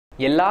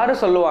எல்லாரும்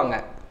சொல்லுவாங்க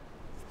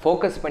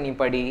ஃபோக்கஸ் பண்ணி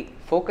படி,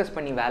 ஃபோக்கஸ்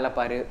பண்ணி வேலை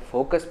பாரு,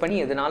 ஃபோக்கஸ் பண்ணி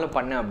எதுனாலும்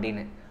பண்ணு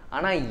அப்படின்னு.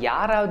 ஆனால்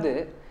யாராவது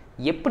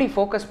எப்படி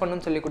ஃபோக்கஸ்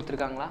பண்ணுன்னு சொல்லி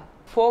கொடுத்துருக்காங்களா?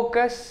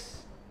 ஃபோக்கஸ்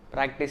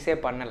ப்ராக்டிஸே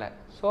பண்ணலை.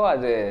 ஸோ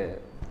அது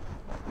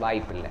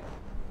வாய்ப்பு இல்லை.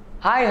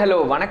 ஹாய், ஹலோ,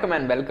 வணக்கம்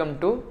அண்ட் வெல்கம்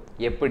டு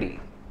எப்படி.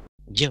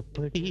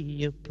 எப்படி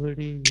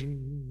எப்படி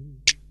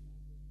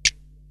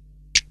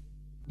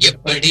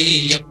எப்படி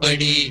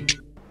எப்படி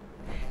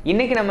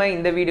இன்னைக்கு நம்ம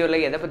இந்த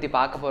வீடியோவில் எதை பற்றி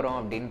பார்க்க போகிறோம்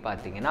அப்படின்னு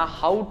பார்த்தீங்கன்னா,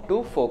 ஹவு டு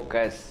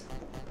ஃபோக்கஸ்.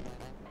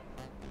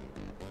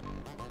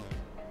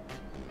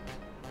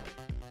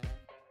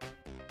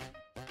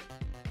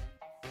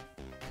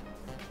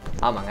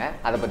 ஆமாங்க,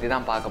 அதை பற்றி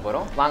தான் பார்க்க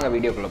போகிறோம். வாங்க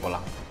வீடியோக்குள்ளே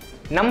போகலாம்.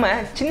 நம்ம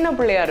சின்ன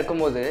பிள்ளையாக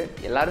இருக்கும்போது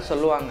எல்லாரும்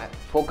சொல்லுவாங்க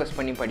ஃபோக்கஸ்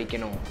பண்ணி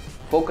படிக்கணும்,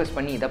 ஃபோக்கஸ்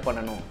பண்ணி இதை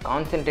பண்ணணும்,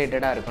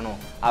 கான்சென்ட்ரேட்டடாக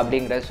இருக்கணும்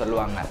அப்படிங்கிறத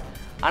சொல்லுவாங்க.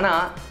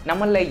 ஆனால்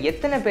நம்மளில்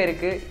எத்தனை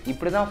பேருக்கு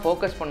இப்படி தான்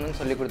ஃபோக்கஸ்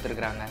பண்ணணும்னு சொல்லி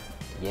கொடுத்துருக்குறாங்க?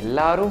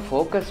 எல்லாரும்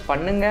ஃபோக்கஸ்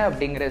பண்ணுங்க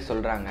அப்படிங்கிறத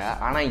சொல்கிறாங்க.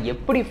 ஆனால்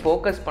எப்படி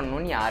ஃபோக்கஸ்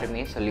பண்ணணும்னு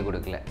யாருமே சொல்லி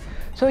கொடுக்கல.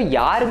 ஸோ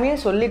யாருமே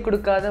சொல்லி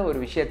கொடுக்காத ஒரு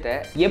விஷயத்த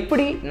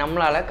எப்படி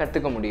நம்மளால்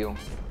கற்றுக்க முடியும்?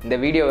 இந்த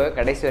வீடியோவை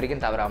கடைசி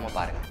வரைக்கும் தவறாமல்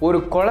பாருங்கள். ஒரு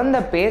குழந்தை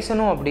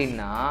பேசணும்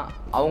அப்படின்னா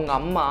அவங்க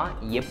அம்மா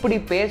எப்படி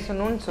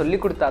பேசணும்னு சொல்லி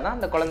கொடுத்தா தான்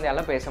அந்த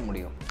குழந்தையால் பேச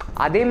முடியும்.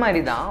 அதே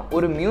மாதிரி தான்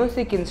ஒரு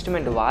மியூசிக்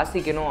இன்ஸ்ட்ருமெண்ட்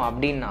வாசிக்கணும்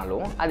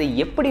அப்படின்னாலும் அதை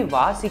எப்படி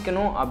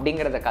வாசிக்கணும்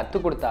அப்படிங்கிறத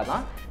கற்றுக் கொடுத்தா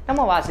தான்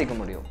நம்ம வாசிக்க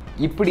முடியும்.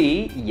 இப்படி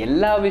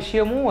எல்லா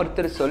விஷயமும்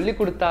ஒருத்தர் சொல்லி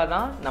கொடுத்தா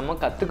தான் நம்ம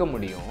கற்றுக்க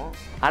முடியும்.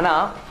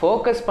 ஆனால்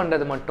ஃபோக்கஸ்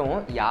பண்ணுறது மட்டும்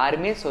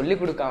யாருமே சொல்லி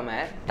கொடுக்காம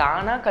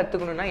தானாக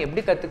கற்றுக்கணுன்னா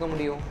எப்படி கற்றுக்க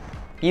முடியும்?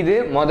 இது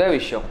மொதல்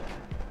விஷயம்.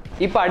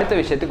 இப்போ அடுத்த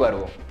விஷயத்துக்கு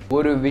வருவோம்.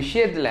 ஒரு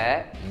விஷயத்தில்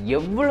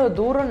எவ்வளோ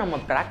தூரம் நம்ம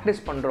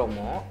ப்ராக்டிஸ்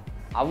பண்ணுறோமோ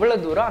அவ்வளோ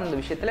தூரம் அந்த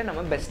விஷயத்தில்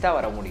நம்ம பெஸ்ட்டாக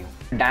வர முடியும்.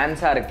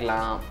 டான்ஸாக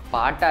இருக்கலாம்,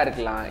 பாட்டாக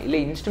இருக்கலாம், இல்லை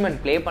இன்ஸ்ட்ருமெண்ட்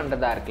ப்ளே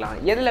பண்ணுறதா இருக்கலாம்,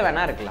 எதில்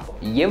வேணால் இருக்கலாம்.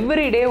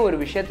 எவ்ரிடே ஒரு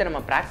விஷயத்தை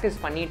நம்ம ப்ராக்டிஸ்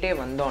பண்ணிகிட்டே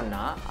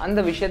வந்தோம்னா அந்த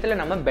விஷயத்தில்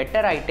நம்ம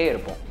பெட்டர் ஆகிட்டே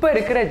இருப்போம். இப்போ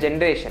இருக்கிற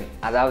ஜென்ரேஷன்,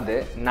 அதாவது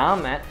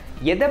நாம்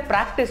எதை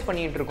ப்ராக்டிஸ்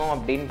பண்ணிகிட்டு இருக்கோம்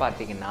அப்படின்னு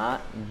பார்த்தீங்கன்னா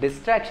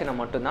டிஸ்ட்ராக்ஷனை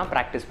மட்டும்தான்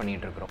ப்ராக்டிஸ்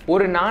பண்ணிகிட்டு இருக்கிறோம்.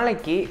 ஒரு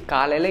நாளைக்கு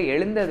காலையில்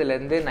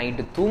எழுந்ததுலேருந்து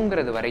நைட்டு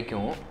தூங்குறது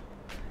வரைக்கும்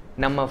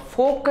நம்ம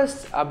ஃபோக்கஸ்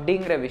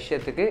அப்படிங்கிற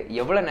விஷயத்துக்கு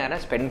எவ்வளோ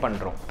நேரம் ஸ்பெண்ட்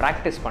பண்ணுறோம்,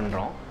 ப்ராக்டிஸ்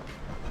பண்ணுறோம்,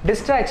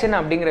 டிஸ்ட்ராக்ஷன்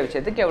அப்படிங்கிற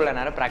விஷயத்துக்கு எவ்வளோ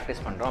நேரம்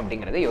ப்ராக்டிஸ் பண்ணுறோம்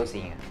அப்படிங்கிறத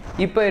யோசிங்க.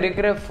 இப்போ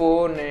இருக்கிற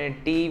phone,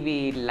 TV,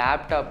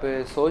 laptop,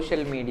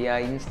 social media,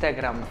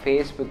 Instagram,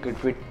 Facebook,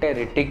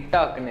 Twitter,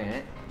 டிக்டாக்னு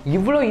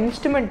இவ்வளோ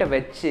இன்ஸ்ட்ருமெண்ட்டை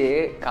வச்சு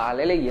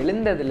காலையில்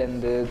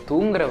எழுந்ததுலேருந்து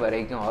தூங்குற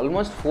வரைக்கும்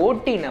ஆல்மோஸ்ட்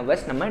 14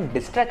 hours நம்ம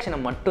டிஸ்ட்ராக்ஷனை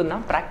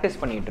மட்டும்தான்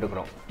ப்ராக்டிஸ் பண்ணிகிட்டு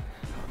இருக்கிறோம்.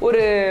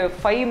 ஒரு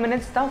 5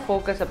 minutes தான்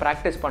ஃபோக்கஸை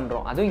ப்ராக்டிஸ்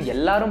பண்ணுறோம். அதுவும்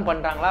எல்லாரும்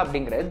பண்ணுறாங்களா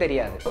அப்படிங்கிறது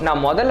தெரியாது.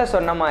 நான் முதல்ல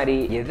சொன்ன மாதிரி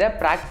எதை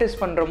ப்ராக்டிஸ்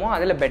பண்ணுறோமோ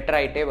அதில் பெட்டர்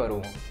ஆகிட்டே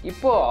வருவோம்.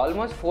 இப்போது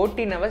ஆல்மோஸ்ட்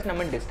 14 hours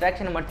நம்ம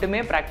டிஸ்ட்ராக்ஷனை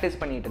மட்டுமே ப்ராக்டிஸ்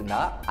பண்ணிகிட்டு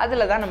இருந்தால்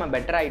அதில் தான் நம்ம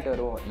பெட்டர் ஆகிட்டு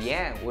வருவோம்.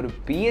 ஏன், ஒரு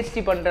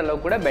பிஹெச்டி பண்ணுற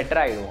அளவு கூட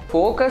பெட்டர் ஆகிடுவோம்.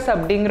 ஃபோக்கஸ்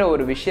அப்படிங்கிற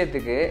ஒரு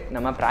விஷயத்துக்கு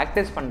நம்ம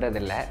ப்ராக்டிஸ்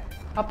பண்ணுறதில்ல.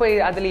 அப்போ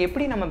அதில்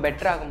எப்படி நம்ம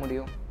பெட்டர் ஆக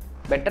முடியும்?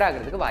 பெட்டர்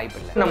ஆகிறதுக்கு வாய்ப்பு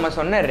இல்லை. நம்ம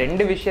சொன்ன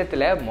 2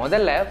 விஷயத்துல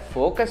முதல்ல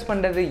ஃபோக்கஸ்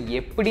பண்றது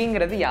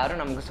எப்படிங்கிறது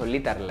யாரும் நமக்கு சொல்லி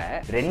தரல.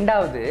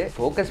 ரெண்டாவது,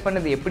 ஃபோக்கஸ்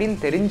பண்றது எப்படின்னு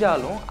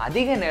தெரிஞ்சாலும்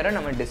அதிக நேரம்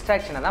நம்ம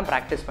டிஸ்ட்ராக்ஷனை தான்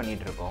ப்ராக்டிஸ்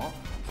பண்ணிட்டு இருக்கோம்,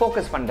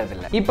 ஃபோக்கஸ் பண்றது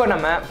இல்லை. இப்போ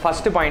நம்ம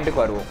ஃபர்ஸ்ட்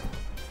பாயிண்ட்டுக்கு வருவோம்.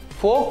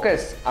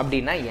 ஃபோக்கஸ்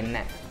அப்படின்னா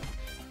என்ன?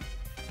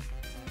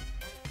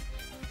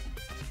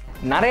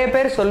 நிறைய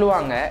பேர்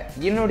சொல்லுவாங்க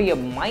என்னுடைய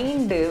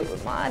மைண்டு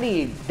ஒரு மாதிரி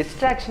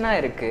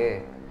டிஸ்ட்ராக்ஷனாக இருக்கு,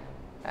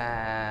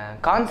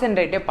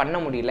 கான்சென்ட்ரேட்டே பண்ண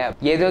முடியல,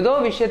 ஏதோ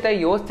விஷயத்த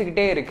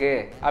யோசிச்சுக்கிட்டே இருக்கு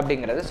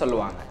அப்படிங்கிறத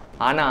சொல்லுவாங்க.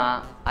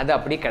 ஆனால் அது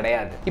அப்படி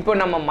கிடையாது. இப்போ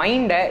நம்ம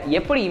மைண்டை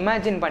எப்படி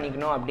இமேஜின்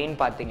பண்ணிக்கணும் அப்படின்னு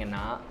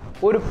பார்த்தீங்கன்னா,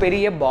 ஒரு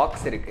பெரிய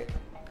பாக்ஸ் இருக்குது.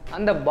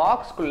 அந்த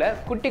பாக்ஸ்குள்ளே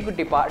குட்டி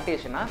குட்டி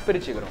பார்ட்டிஷனாக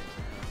பிரிச்சுக்கிறோம்.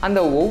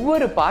 அந்த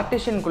ஒவ்வொரு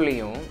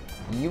பார்ட்டிஷனுக்குள்ளேயும்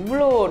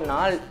இவ்வளோ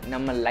நாள்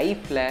நம்ம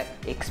லைஃப்பில்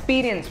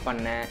எக்ஸ்பீரியன்ஸ்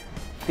பண்ண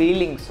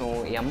ஃபீலிங்ஸும்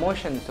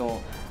எமோஷன்ஸும்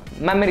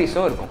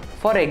மெமரிஸும் இருக்கும்.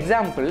 ஃபார்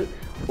எக்ஸாம்பிள்,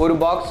 ஒரு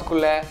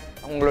பாக்ஸுக்குள்ளே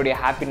உங்களுடைய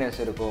ஹாப்பினஸ்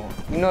இருக்கும்,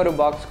 இன்னொரு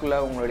பாக்ஸ்குள்ளே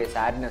உங்களுடைய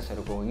சேட்னஸ்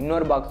இருக்கும்,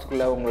 இன்னொரு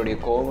பாக்ஸ்குள்ளே உங்களுடைய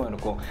கோபம்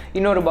இருக்கும்,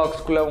 இன்னொரு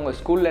பாக்ஸ்குள்ளே உங்கள்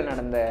ஸ்கூலில்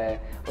நடந்த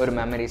ஒரு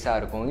மெமரிஸாக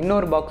இருக்கும்,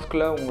 இன்னொரு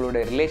பாக்ஸ்குள்ளே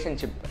உங்களுடைய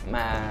ரிலேஷன்ஷிப்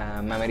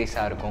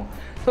மெமரிஸாக இருக்கும்.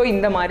 ஸோ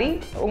இந்த மாதிரி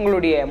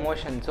உங்களுடைய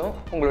எமோஷன்ஸும்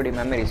உங்களுடைய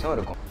மெமரிஸும்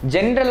இருக்கும்.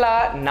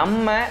 ஜென்ரலாக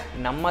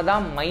நம்ம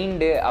தான்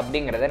மைண்டு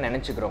அப்படிங்கிறத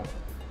நினச்சிக்கிறோம்.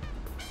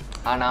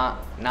 ஆனால்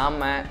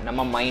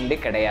நம்ம மைண்டு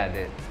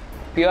கிடையாது,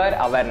 பியூர்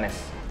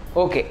அவேர்னஸ்.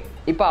 ஓகே,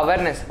 இப்போ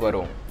அவேர்னஸ்க்கு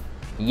வருவோம்.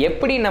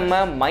 எப்படி நம்ம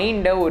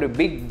மைண்டை ஒரு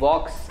பிக்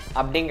பாக்ஸ்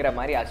அப்படிங்கிற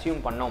மாதிரி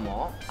அசியூம் பண்ணோமோ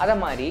அதை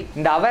மாதிரி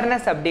இந்த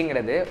அவேர்னஸ்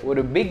அப்படிங்கிறது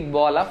ஒரு பிக்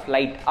பால் ஆஃப்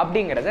லைட்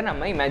அப்படிங்கிறத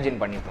நம்ம இமேஜின்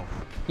பண்ணிப்போம்.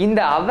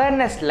 இந்த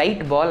அவேர்னஸ்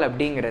லைட் பால்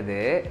அப்படிங்கிறது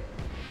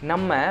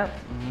நம்ம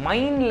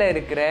மைண்டில்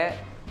இருக்கிற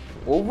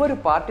ஒவ்வொரு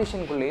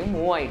பார்ட்டிஷனுக்குள்ளேயும்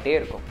மூவ் ஆகிட்டே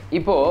இருக்கும்.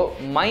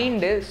 இப்போது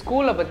மைண்டு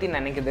ஸ்கூலை பற்றி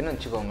நினைக்குதுன்னு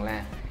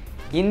வச்சுக்கோங்களேன்.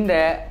 இந்த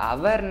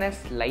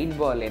அவேர்னஸ் லைட்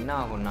பால் என்ன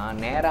ஆகும்னா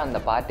நேராக அந்த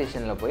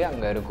பார்ட்டிஷனில் போய்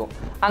அங்கே இருக்கும்.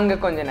 அங்கே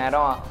கொஞ்சம்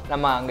நேரம்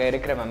நம்ம அங்கே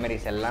இருக்கிற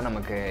மெமரிஸ் எல்லாம்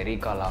நமக்கு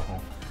ரீகால்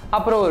ஆகும்.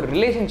 அப்புறம் ஒரு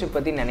ரிலேஷன்ஷிப்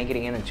பற்றி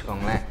நினைக்கிறீங்கன்னு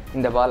வச்சுக்கோங்களேன்,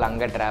 இந்த பால்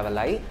அங்கே ட்ராவல்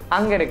ஆகி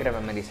அங்கே இருக்கிற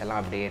மெமரிஸ்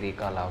எல்லாம் அப்படியே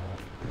ரீகால் ஆகும்.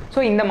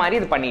 ஸோ இந்த மாதிரி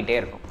இது பண்ணிகிட்டே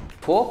இருக்கும்.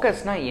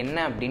 ஃபோக்கஸ்னா என்ன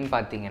அப்படின்னு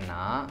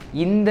பார்த்தீங்கன்னா,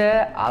 இந்த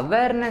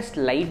அவேர்னஸ்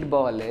லைட்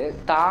பால்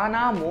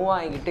தானாக மூவ்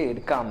ஆகிக்கிட்டு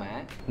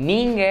இருக்காமல்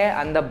நீங்கள்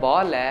அந்த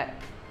பாலை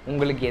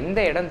உங்களுக்கு எந்த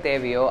இடம்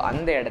தேவையோ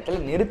அந்த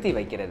இடத்துல நிறுத்தி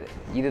வைக்கிறது,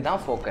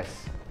 இதுதான் ஃபோக்கஸ்.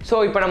 ஸோ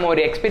இப்போ நம்ம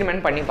ஒரு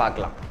எக்ஸ்பெரிமெண்ட் பண்ணி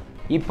பார்க்கலாம்.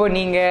 இப்போ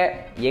நீங்கள்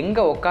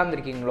எங்கே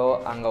உட்காந்துருக்கீங்களோ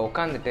அங்கே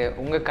உட்காந்துட்டு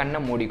உங்கள் கண்ணை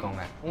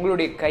மூடிக்கோங்க.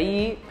 உங்களுடைய கை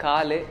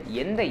கால்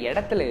எந்த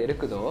இடத்துல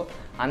இருக்குதோ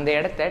அந்த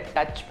இடத்த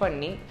டச்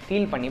பண்ணி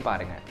ஃபீல் பண்ணி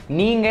பாருங்கள்.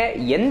 நீங்கள்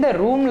எந்த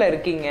ரூமில்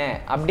இருக்கீங்க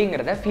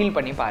அப்படிங்கிறத ஃபீல்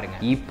பண்ணி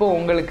பாருங்கள். இப்போ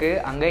உங்களுக்கு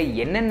அங்கே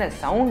என்னென்ன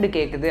சவுண்டு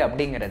கேட்குது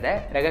அப்படிங்கிறத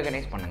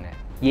ரெகக்னைஸ் பண்ணுங்கள்.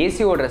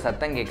 ஏசி ஓடுற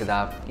சத்தம் கேட்குதா,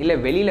 இல்லை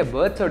வெளியில்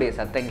பேர்ட்ஸோடைய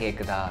சத்தம்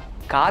கேட்குதா,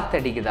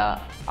 காத்தடிக்குதா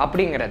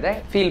அப்படிங்கிறத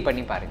ஃபீல்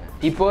பண்ணி பாருங்க.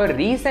 இப்போ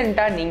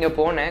ரீசெண்டா நீங்க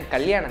போன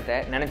கல்யாணத்தை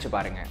நினைச்சு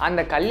பாருங்க.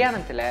 அந்த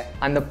கல்யாணத்துல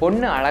அந்த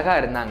பொண்ணு அழகா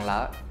இருந்தாங்களா,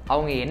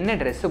 அவங்க என்ன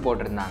ட்ரெஸ்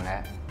போட்டிருந்தாங்க,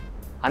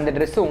 அந்த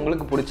ட்ரெஸ்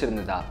உங்களுக்கு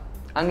பிடிச்சிருந்ததா,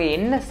 அங்க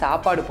என்ன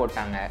சாப்பாடு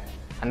போட்டாங்க,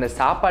 அந்த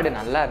சாப்பாடு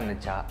நல்லா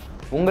இருந்துச்சா,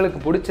 உங்களுக்கு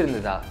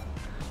பிடிச்சிருந்ததா,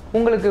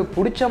 உங்களுக்கு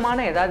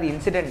பிடிச்சமான ஏதாவது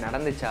இன்சிடென்ட்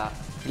நடந்துச்சா,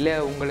 இல்லை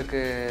உங்களுக்கு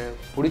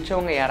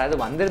பிடிச்சவங்க யாராவது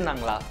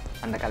வந்திருந்தாங்களா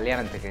அந்த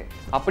கல்யாணத்துக்கு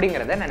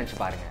அப்படிங்கிறத நினச்சி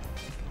பாருங்கள்.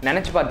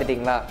 நினச்சி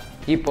பார்த்துட்டிங்களா?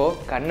 இப்போது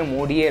கண்ணு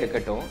மூடியே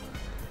இருக்கட்டும்.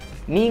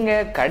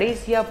 நீங்கள்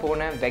கடைசியாக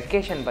போன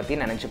வெக்கேஷன் பற்றி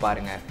நினச்சி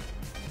பாருங்கள்.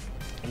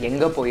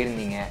 எங்கே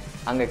போயிருந்தீங்க,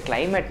 அங்கே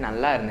கிளைமேட்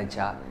நல்லா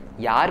இருந்துச்சா,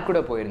 யார் கூட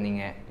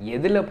போயிருந்தீங்க,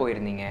 எதில்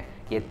போயிருந்தீங்க,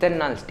 எத்தனை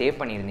நாள் ஸ்டே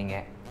பண்ணியிருந்தீங்க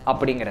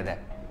அப்படிங்கிறத,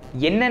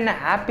 என்னென்ன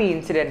ஹாப்பி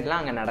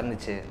இன்சிடெண்ட்லாம் அங்கே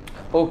நடந்துச்சு.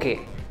 ஓகே,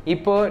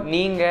 இப்போது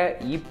நீங்கள்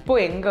இப்போ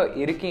எங்கே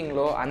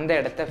இருக்கீங்களோ அந்த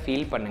இடத்த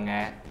ஃபீல்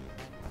பண்ணுங்கள்.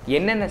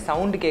 என்னென்ன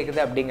சவுண்டு கேட்குது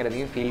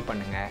அப்படிங்கிறதையும் ஃபீல்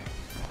பண்ணுங்கள்.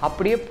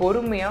 அப்படியே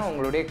பொறுமையாக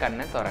உங்களுடைய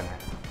கண்ணை திறங்க.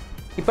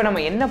 இப்போ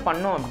நம்ம என்ன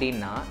பண்ணோம்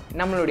அப்படின்னா,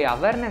 நம்மளுடைய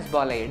அவேர்னஸ்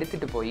பாலை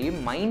எடுத்துகிட்டு போய்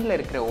மைண்டில்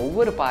இருக்கிற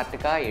ஒவ்வொரு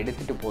பார்ட்டுக்காக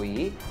எடுத்துகிட்டு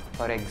போய்,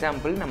 ஃபார்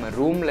எக்ஸாம்பிள் நம்ம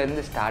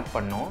ரூம்லேருந்து ஸ்டார்ட்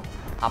பண்ணோம்,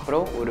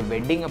 அப்புறம் ஒரு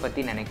வெட்டிங்கை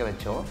பற்றி நினைக்க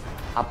வச்சோம்,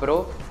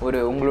 அப்புறம்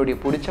உங்களுடைய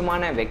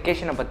பிடிச்சமான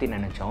வெக்கேஷனை பற்றி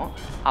நினச்சோம்,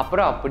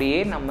 அப்புறம்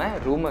அப்படியே நம்ம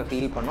ரூமை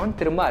ஃபீல் பண்ணோம்,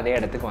 திரும்ப அதே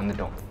இடத்துக்கு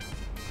வந்துட்டோம்.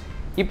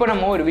 இப்போ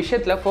நம்ம ஒரு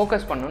விஷயத்தில்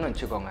ஃபோக்கஸ் பண்ணணும்னு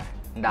வச்சுக்கோங்க.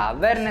 இந்த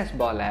அவேர்னஸ்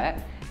பாலை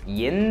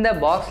எந்த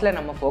பாக்ஸில்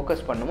நம்ம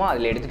ஃபோக்கஸ் பண்ணுமோ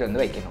அதில் எடுத்துகிட்டு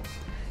வந்து வைக்கணும்.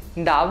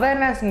 இந்த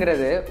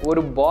அவேர்னஸ்ங்கிறது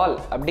ஒரு பால்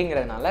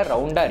அப்படிங்கிறதுனால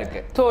ரவுண்டாக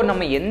இருக்குது. ஸோ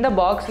நம்ம எந்த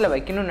பாக்ஸில்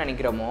வைக்கணும்னு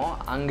நினைக்கிறோமோ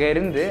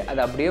அங்கேருந்து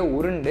அது அப்படியே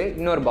உருண்டு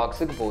இன்னொரு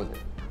பாக்ஸுக்கு போகுது.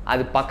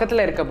 அது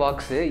பக்கத்தில் இருக்க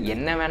பாக்ஸு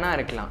என்ன வேணால்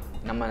இருக்கலாம்.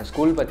 நம்ம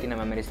ஸ்கூல் பற்றின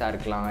மெமரிஸாக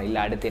இருக்கலாம், இல்லை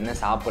அடுத்து என்ன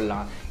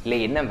சாப்பிட்லாம், இல்லை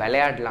என்ன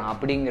விளையாடலாம்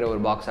அப்படிங்கிற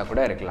ஒரு பாக்ஸாக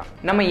கூட இருக்கலாம்.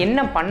 நம்ம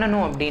என்ன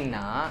பண்ணணும்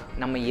அப்படின்னா,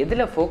 நம்ம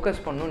எதில்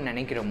ஃபோக்கஸ் பண்ணணும்னு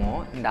நினைக்கிறோமோ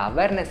இந்த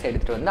அவேர்னஸ்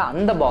எடுத்துகிட்டு வந்து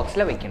அந்த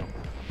பாக்ஸில் வைக்கணும்.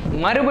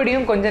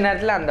 மறுபடியும் கொஞ்ச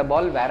நேரத்தில் அந்த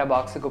பால் வேறு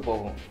பாக்ஸுக்கு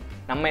போகும்.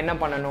 நம்ம என்ன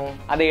பண்ணணும்,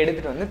 அதை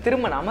எடுத்துகிட்டு வந்து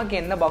திரும்ப நமக்கு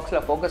எந்த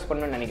பாக்ஸில் ஃபோக்கஸ்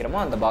பண்ணணும்னு நினைக்கிறோமோ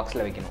அந்த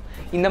பாக்ஸில் வைக்கணும்.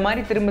 இந்த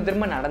மாதிரி திரும்ப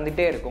திரும்ப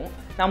நடந்துகிட்டே இருக்கும்.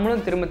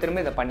 நம்மளும் திரும்ப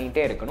திரும்ப இதை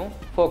பண்ணிகிட்டே இருக்கணும்,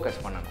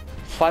 ஃபோக்கஸ் பண்ணணும்.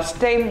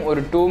 ஃபஸ்ட் டைம்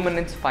ஒரு 2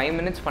 minutes 5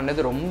 minutes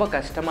பண்ணுறது ரொம்ப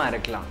கஷ்டமாக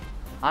இருக்கலாம்.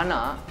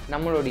 ஆனால்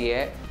நம்மளுடைய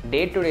டே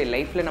டு டே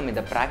லைஃப்பில் நம்ம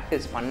இதை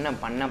ப்ராக்டிஸ் பண்ண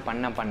பண்ண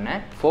பண்ண பண்ண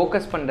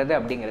ஃபோக்கஸ் பண்ணுறது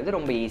அப்படிங்கிறது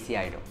ரொம்ப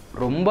ஈஸியாகிடும்.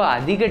 ரொம்ப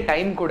அதிக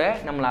டைம் கூட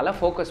நம்மளால்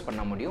ஃபோக்கஸ்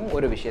பண்ண முடியும்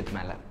ஒரு விஷயத்து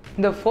மேலே.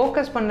 இந்த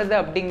ஃபோக்கஸ் பண்ணுறது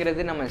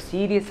அப்படிங்கிறது நம்ம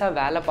சீரியஸாக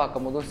வேலை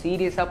பார்க்கும் போதும்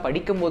சீரியஸாக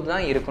படிக்கும்போது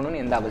தான்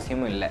இருக்கணும்னு எந்த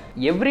அவசியமும் இல்லை.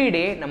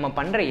 எவ்ரிடே நம்ம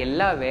பண்ணுற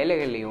எல்லா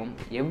வேலைகள்லையும்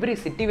எவ்ரி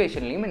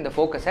சிச்சுவேஷன்லையும் இந்த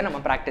ஃபோக்கஸை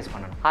நம்ம ப்ராக்டிஸ்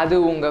பண்ணணும். அது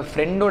உங்கள்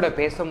ஃப்ரெண்டோட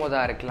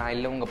பேசும்போதாக இருக்கலாம்,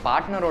 இல்லை உங்கள்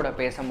பார்ட்னரோட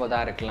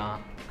பேசும்போதாக இருக்கலாம்,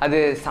 அது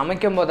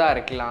சமைக்கும் போதாக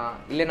இருக்கலாம்,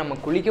 இல்லை நம்ம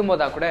குளிக்கும்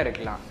போதாக கூட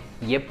இருக்கலாம்.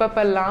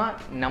 எப்பப்பெல்லாம்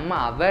நம்ம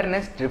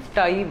அவேர்னஸ் ட்ரிஃப்ட்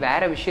ஆகி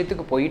வேறு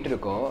விஷயத்துக்கு போயிட்டு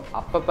இருக்கோ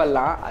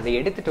அப்பப்பெல்லாம் அதை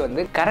எடுத்துகிட்டு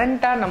வந்து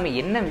கரண்ட்டாக நம்ம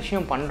என்ன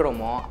விஷயம்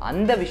பண்ணுறோமோ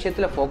அந்த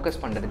விஷயத்தில்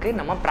ஃபோக்கஸ் பண்ணுறதுக்கு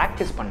நம்ம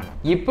ப்ராக்டிஸ் பண்ணணும்.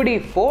 இப்படி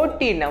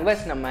 14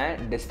 hours நம்ம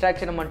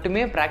டிஸ்ட்ராக்ஷனை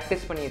மட்டுமே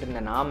ப்ராக்டிஸ் பண்ணிட்டு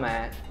இருந்த நாம்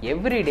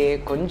எவ்ரிடே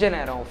கொஞ்ச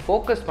நேரம்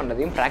ஃபோக்கஸ்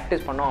பண்ணுறதையும்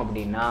ப்ராக்டிஸ் பண்ணோம்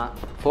அப்படின்னா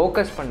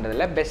ஃபோக்கஸ்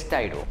பண்ணுறதுல பெஸ்ட்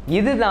ஆகிடும்.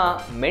 இதுதான்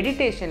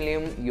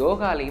மெடிடேஷன்லேயும்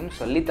யோகாலையும்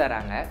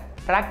சொல்லித்தராங்க,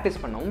 ப்ராக்டிஸ்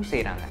பண்ணவும்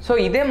செய்கிறாங்க. ஸோ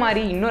இதே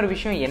மாதிரி இன்னொரு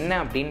விஷயம் என்ன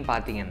அப்படின்னு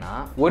பார்த்தீங்கன்னா,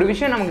 ஒரு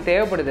விஷயம் நமக்கு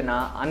தேவைப்படுதுன்னா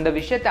அந்த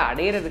விஷயத்தை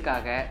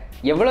அடையிறதுக்காக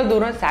எவ்வளோ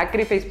தூரம்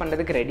சாக்ரிஃபைஸ்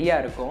பண்ணுறதுக்கு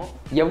ரெடியாக இருக்கும்,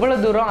 எவ்வளோ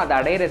தூரம் அதை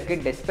அடையிறதுக்கு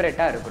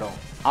டெஸ்பரேட்டாக இருக்கிறோம்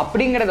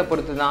அப்படிங்கிறத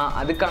பொறுத்து தான்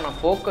அதுக்கான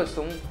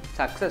ஃபோக்கஸும்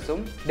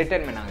சக்ஸஸும்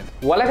டிட்டர்மின் ஆகுது.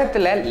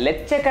 உலகத்தில்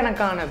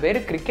லட்சக்கணக்கான பேர்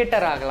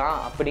கிரிக்கெட்டர் ஆகலாம்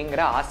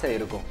அப்படிங்கிற ஆசை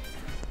இருக்கும்.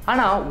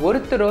 ஆனால்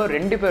ஒருத்தரோ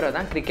 2 பேரோ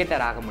தான்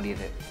கிரிக்கெட்டர் ஆக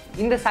முடியுது.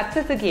 இந்த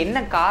சக்ஸஸுக்கு என்ன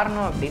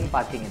காரணம் அப்படின்னு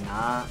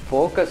பார்த்தீங்கன்னா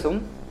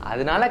ஃபோக்கஸும்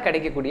அதனால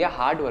கிடைக்கக்கூடிய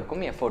ஹார்ட்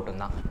ஒர்க்கும்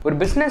எஃபோர்ட்டும் தான். ஒரு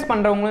பிஸ்னஸ்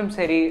பண்ணுறவங்களும்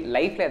சரி,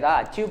 லைஃப்பில் ஏதாவது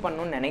அச்சீவ்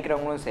பண்ணணும்னு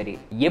நினைக்கிறவங்களும் சரி,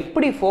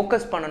 எப்படி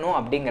ஃபோக்கஸ் பண்ணணும்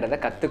அப்படிங்கிறத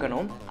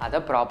கற்றுக்கணும், அதை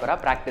ப்ராப்பராக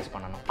ப்ராக்டிஸ்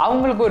பண்ணணும்.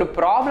 அவங்களுக்கு ஒரு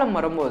ப்ராப்ளம்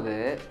வரும்போது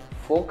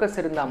ஃபோக்கஸ்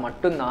இருந்தால்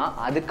மட்டும்தான்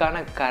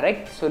அதுக்கான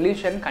கரெக்ட்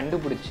சொல்யூஷன்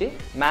கண்டுபிடிச்சி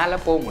மேலே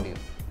போக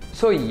முடியும்.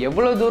 ஸோ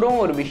எவ்வளோ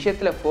தூரம் ஒரு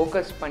விஷயத்தில்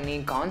ஃபோக்கஸ் பண்ணி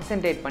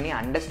கான்சென்ட்ரேட் பண்ணி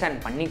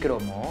அண்டர்ஸ்டாண்ட்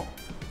பண்ணிக்கிறோமோ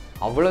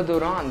அவ்வளோ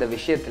தூரம் அந்த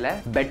விஷயத்தில்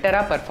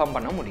பெட்டராக பெர்ஃபார்ம்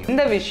பண்ண முடியும்.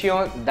 இந்த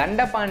விஷயம்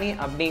தண்டபாணி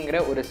அப்படிங்கிற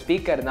ஒரு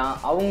ஸ்பீக்கர் தான்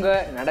அவங்க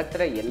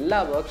நடத்துகிற எல்லா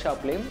ஒர்க்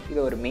ஷாப்லேயும் இது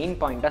ஒரு மெயின்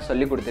பாயிண்ட்டாக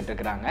சொல்லி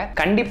கொடுத்துட்ருக்குறாங்க.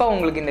 கண்டிப்பாக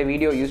உங்களுக்கு இந்த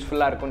வீடியோ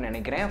யூஸ்ஃபுல்லாக இருக்கும்னு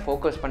நினைக்கிறேன்.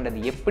 ஃபோக்கஸ்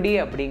பண்ணுறது எப்படி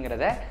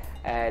அப்படிங்கிறத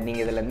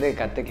நீங்கள் இதிலேருந்து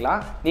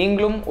கற்றுக்கலாம்.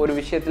 நீங்களும் ஒரு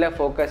விஷயத்தில்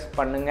ஃபோக்கஸ்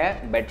பண்ணுங்கள்,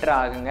 பெட்டர்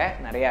ஆகுங்க,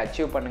 நிறைய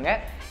அச்சீவ் பண்ணுங்கள்.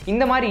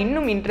 இந்த மாதிரி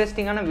இன்னும்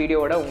இன்ட்ரெஸ்டிங்கான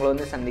வீடியோவோட உங்களை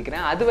வந்து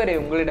சந்திக்கிறேன். அதுவரை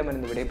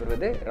உங்களிடமிருந்து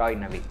விடைபெறுவது ராய்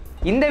நவீன்.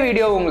 இந்த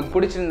வீடியோ உங்களுக்கு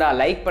பிடிச்சிருந்தா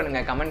லைக்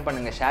பண்ணுங்கள், கமெண்ட்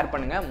பண்ணுங்கள், ஷேர்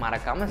பண்ணுங்கள்,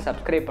 மறக்காமல்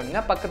சப்ஸ்கிரைப்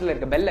பண்ணுங்கள், பக்கத்தில்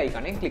இருக்க பெல்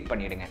ஐக்கானையும் கிளிக்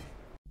பண்ணிவிடுங்க.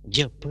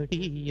 எப்படி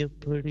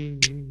எப்படி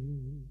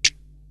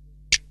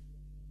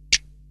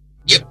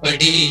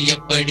எப்படி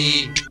எப்படி